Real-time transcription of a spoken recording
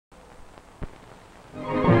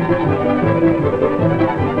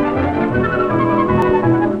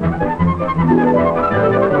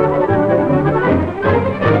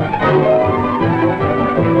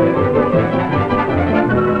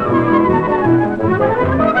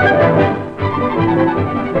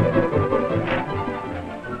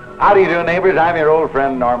How do you do, neighbors? I'm your old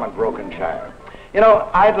friend, Norman Brokenshire. You know,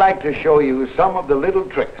 I'd like to show you some of the little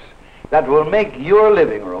tricks that will make your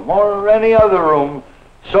living room or any other room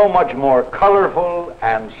so much more colorful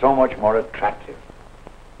and so much more attractive.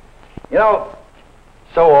 You know,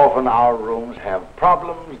 so often our rooms have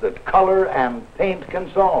problems that color and paint can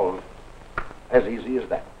solve as easy as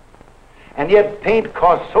that. And yet paint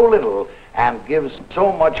costs so little and gives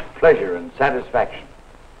so much pleasure and satisfaction.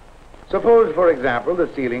 Suppose, for example,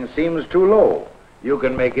 the ceiling seems too low. You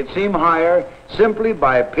can make it seem higher simply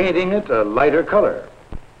by painting it a lighter color.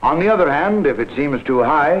 On the other hand, if it seems too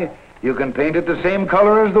high, you can paint it the same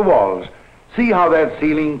color as the walls. See how that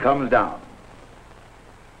ceiling comes down.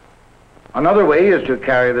 Another way is to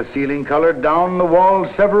carry the ceiling color down the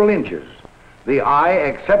wall several inches. The eye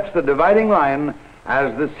accepts the dividing line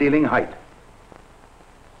as the ceiling height.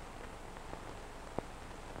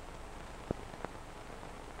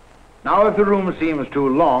 Now, if the room seems too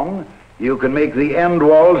long, you can make the end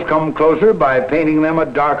walls come closer by painting them a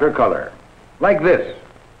darker color, like this.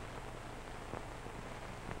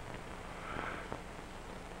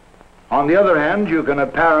 On the other hand, you can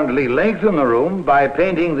apparently lengthen the room by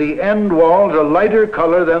painting the end walls a lighter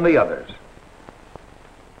color than the others.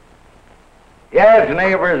 Yes,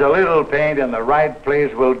 neighbors, a little paint in the right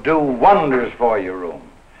place will do wonders for your room.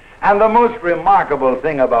 And the most remarkable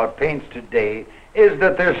thing about paints today is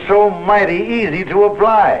that they're so mighty easy to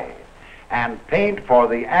apply. And paint for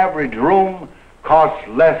the average room costs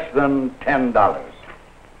less than $10.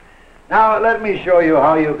 Now, let me show you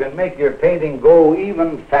how you can make your painting go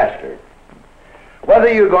even faster.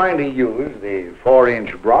 Whether you're going to use the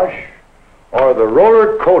 4-inch brush or the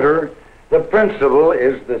roller coater, the principle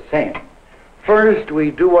is the same. First,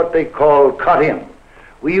 we do what they call cut in.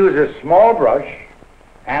 We use a small brush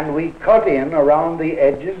and we cut in around the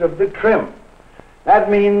edges of the trim.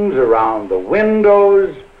 That means around the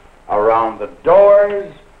windows, around the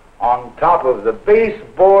doors, on top of the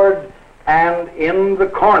baseboard, and in the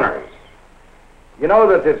corners. You know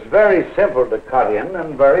that it's very simple to cut in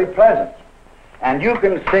and very pleasant. And you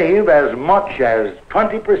can save as much as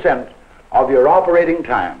 20% of your operating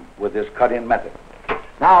time with this cut-in method.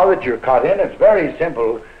 Now that you're cut in, it's very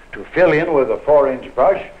simple to fill in with a 4-inch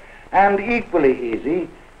brush and equally easy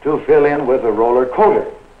to fill in with a roller coater.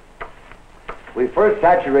 We first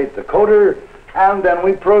saturate the coater and then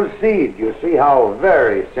we proceed. You see how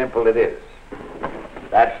very simple it is.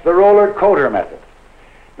 That's the roller coater method.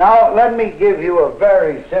 Now, let me give you a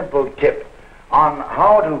very simple tip on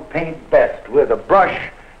how to paint best with a brush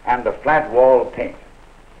and a flat wall paint.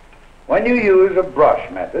 When you use a brush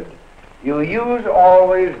method, you use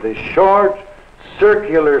always the short,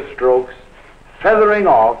 circular strokes, feathering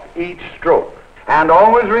off each stroke. And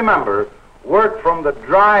always remember, work from the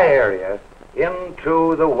dry area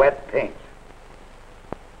into the wet paint.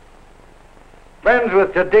 Friends,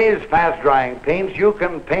 with today's fast-drying paints, you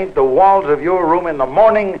can paint the walls of your room in the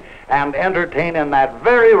morning and entertain in that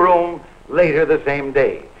very room later the same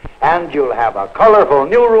day. And you'll have a colorful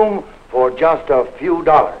new room for just a few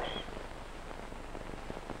dollars.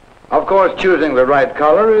 Of course, choosing the right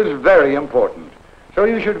color is very important. So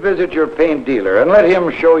you should visit your paint dealer and let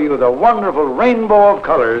him show you the wonderful rainbow of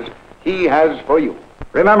colors he has for you.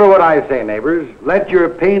 Remember what I say, neighbors. Let your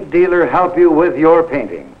paint dealer help you with your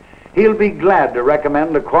painting. He'll be glad to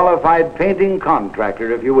recommend a qualified painting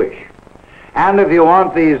contractor if you wish. And if you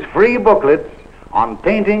want these free booklets on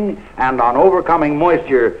painting and on overcoming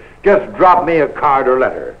moisture, just drop me a card or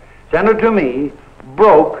letter. Send it to me,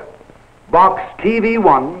 Broke, Box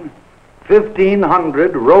TV1,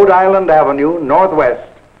 1500 Rhode Island Avenue, Northwest,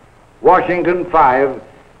 Washington 5,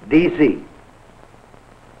 D.C.